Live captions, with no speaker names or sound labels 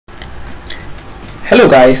Hello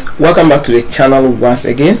guys, welcome back to the channel once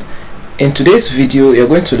again. In today's video you're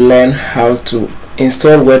going to learn how to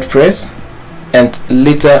install WordPress and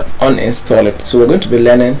later uninstall it. So we're going to be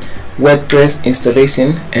learning WordPress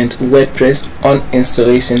installation and WordPress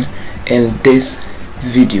uninstallation in this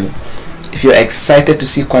video. If you're excited to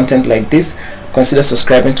see content like this, consider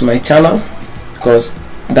subscribing to my channel because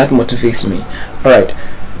that motivates me. Alright,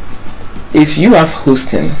 if you have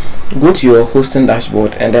hosting, go to your hosting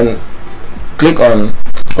dashboard and then click on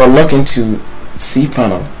or log into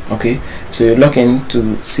cPanel. Okay, so you log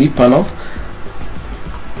into cPanel.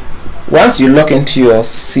 Once you log into your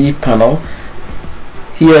cPanel,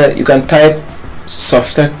 here you can type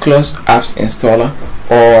Software Plus Apps Installer,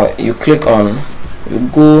 or you click on, you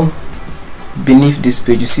go beneath this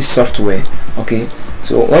page, you see software. Okay,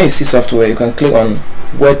 so when you see software, you can click on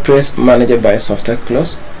WordPress Manager by Software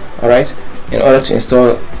Plus. Alright, in order to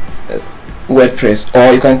install WordPress,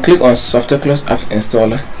 or you can click on Software Plus Apps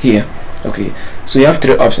Installer here. Okay, so you have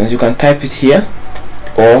three options. You can type it here,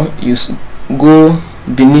 or you go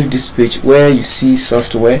beneath this page where you see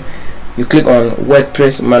software, you click on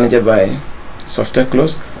WordPress Manager by Software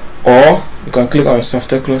Plus, or you can click on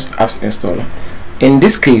Software Plus Apps Installer. In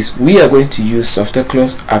this case, we are going to use Software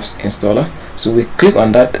Plus Apps Installer, so we click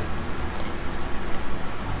on that.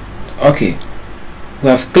 Okay, we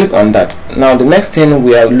have clicked on that. Now the next thing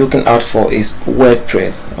we are looking out for is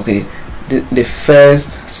WordPress. Okay, the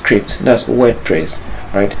first script, that's WordPress.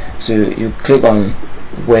 Right, so you click on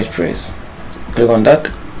WordPress, click on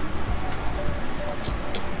that,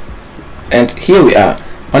 and here we are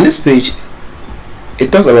on this page.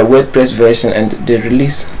 It talks about WordPress version and the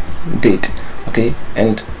release date. Okay,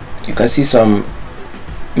 and you can see some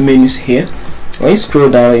menus here. When you scroll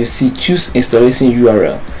down, you see choose installation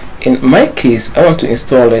URL. In my case, I want to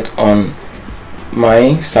install it on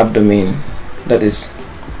my subdomain, that is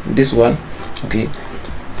this one. Okay,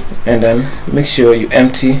 and then make sure you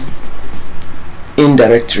empty in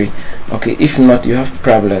directory. Okay, if not, you have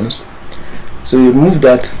problems. So you remove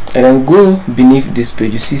that and then go beneath this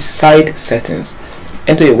page, you see site settings.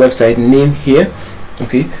 Enter your website name here.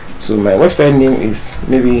 Okay, so my website name is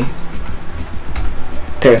maybe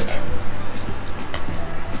test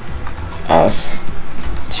as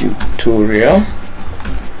tutorial.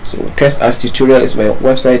 So test as tutorial is my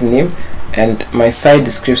website name, and my site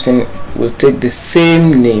description will take the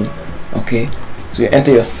same name. Okay, so you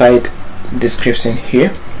enter your site description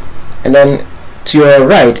here, and then to your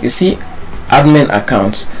right you see admin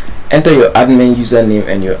account. Enter your admin username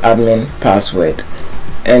and your admin password,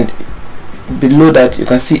 and below that you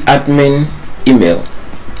can see admin email.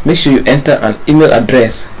 Make sure you enter an email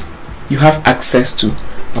address you have access to.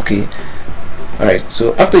 Okay, alright,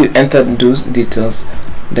 so after you enter those details,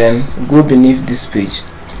 then go beneath this page.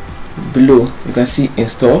 Below you can see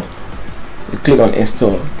install. You click on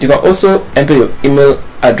install. You can also enter your email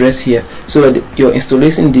address here so that your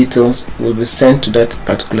installation details will be sent to that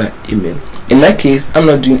particular email. In my case, I'm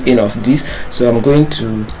not doing any of this, so I'm not going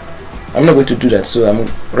to do that. So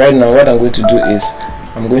right now what I'm going to do is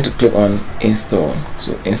I'm going to click on install.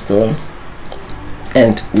 So install,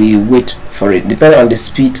 and we wait for it. Depending on the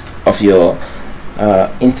speed of your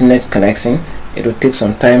internet connection, it will take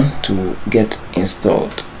some time to get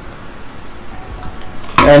installed.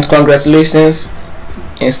 And congratulations,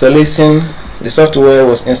 installation, the software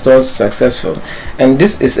was installed successful. And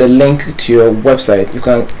this is a link to your website. You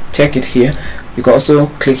can check it here. You can also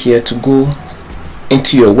click here to go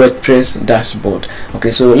into your WordPress dashboard.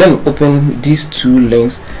 Okay, so let me open these two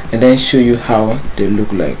links and then show you how they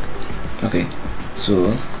look like. Okay,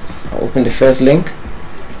 so I'll open the first link,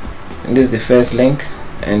 and this is the first link,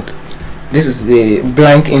 and this is the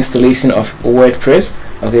blank installation of WordPress.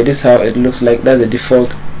 Okay, this is how it looks like. That's the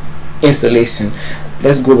default installation.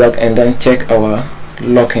 Let's go back and then check our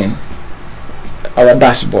login, our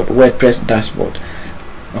dashboard, WordPress dashboard.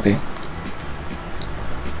 Okay,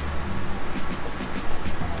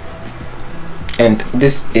 and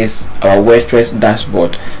this is our WordPress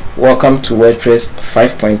dashboard. Welcome to WordPress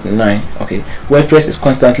 5.9. okay, WordPress is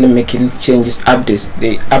constantly making changes, updates.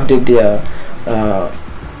 They update their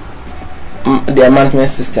management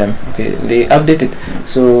system. Okay, they update it.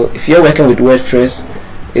 So if you're working with WordPress,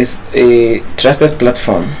 it's a trusted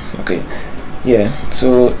platform. Okay, yeah,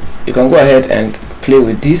 so you can go ahead and play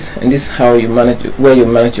with this, and this is how you manage, where you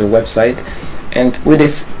manage your website. And with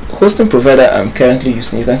this hosting provider I'm currently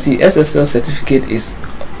using, you can see SSL certificate is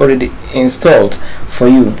already installed for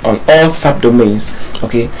you on all subdomains.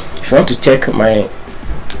 Okay, if you want to check my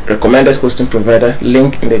recommended hosting provider,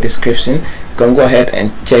 link in the description, you can go ahead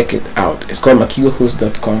and check it out. It's called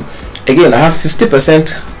makigohost.com. Again, I have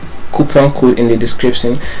 50% coupon code in the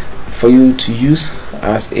description. for you to use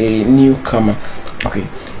as a newcomer. Okay,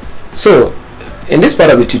 so in this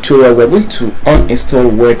part of the tutorial, we're going to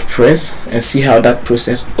uninstall WordPress and see how that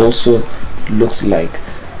process also looks like.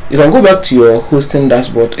 You can go back to your hosting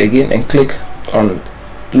dashboard again and click on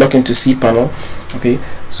log into cPanel. Okay,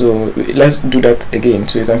 so let's do that again.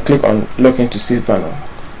 So you can click on log into cPanel.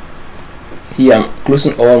 Here I'm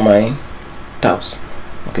closing all my tabs.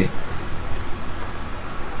 Okay,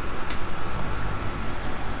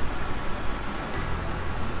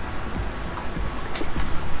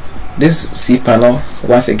 this cPanel.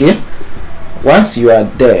 Once again, once you are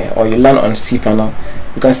there or you land on cPanel,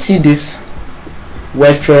 you can see this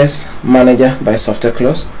WordPress manager by Software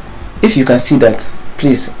Clause. If you can see that,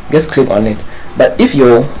 please just click on it. But if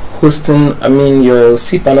your hosting, your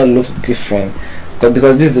cPanel looks different,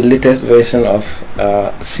 because this is the latest version of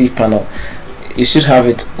cPanel, you should have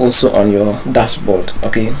it also on your dashboard.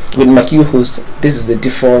 Okay, with MacUhost, this is the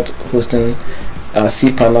default hosting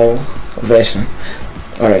cPanel version.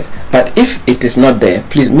 Alright, but if it is not there,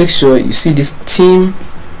 please make sure you see this theme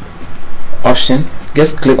option.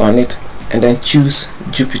 Just click on it and then choose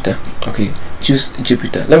Jupyter. Okay, choose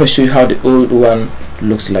Jupyter. Let me show you how the old one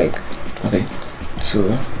looks like. Okay,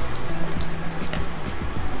 so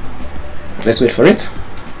let's wait for it.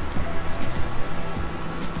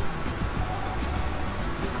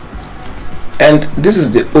 And this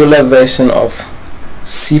is the older version of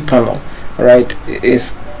cPanel. Right,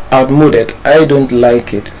 it's outmoded. I don't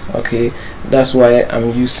like it. Okay, that's why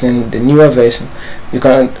I'm using the newer version. You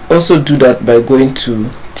can also do that by going to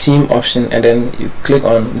theme option and then you click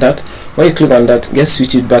on that. When you click on that, just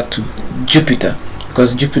switch it back to Jupyter,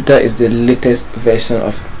 because Jupyter is the latest version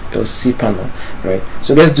of your cPanel. Right,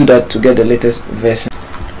 so let's do that to get the latest version.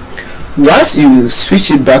 Once you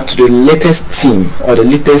switch it back to the latest theme or the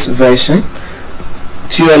latest version,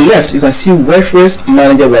 to your left you can see WordPress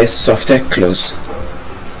Manager by Software Clause.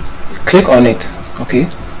 Click on it. Okay,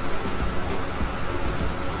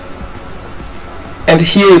 and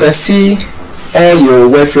here you can see all your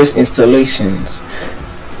WordPress installations,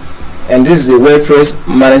 and this is the WordPress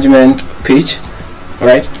management page.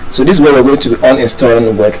 Alright, so this is where we're going to be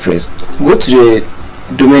uninstalling WordPress. Go to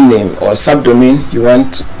the domain name or subdomain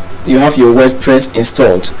you have your WordPress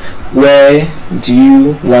installed. Where do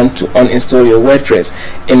you want to uninstall your WordPress?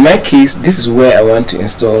 In my case, this is where I want to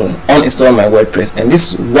uninstall my WordPress, and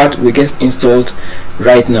this is what we get installed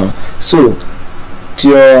right now. So to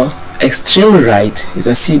your extreme right, you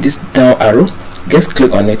can see this down arrow. Just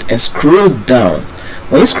click on it and scroll down.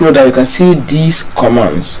 When you scroll down, you can see these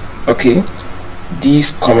commands. Okay,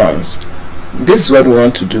 these commands. This is what we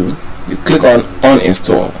want to do. You click on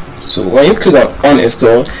uninstall. So when you click on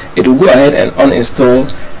uninstall, it will go ahead and uninstall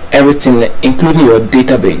everything, including your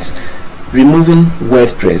database, removing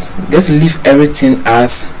WordPress. Just leave everything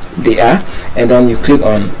as they are, and then you click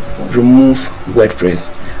on remove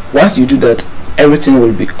WordPress. Once you do that, everything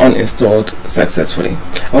will be uninstalled successfully.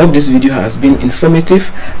 I hope this video has been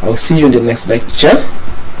informative. I will see you in the next lecture.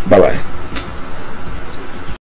 Bye bye.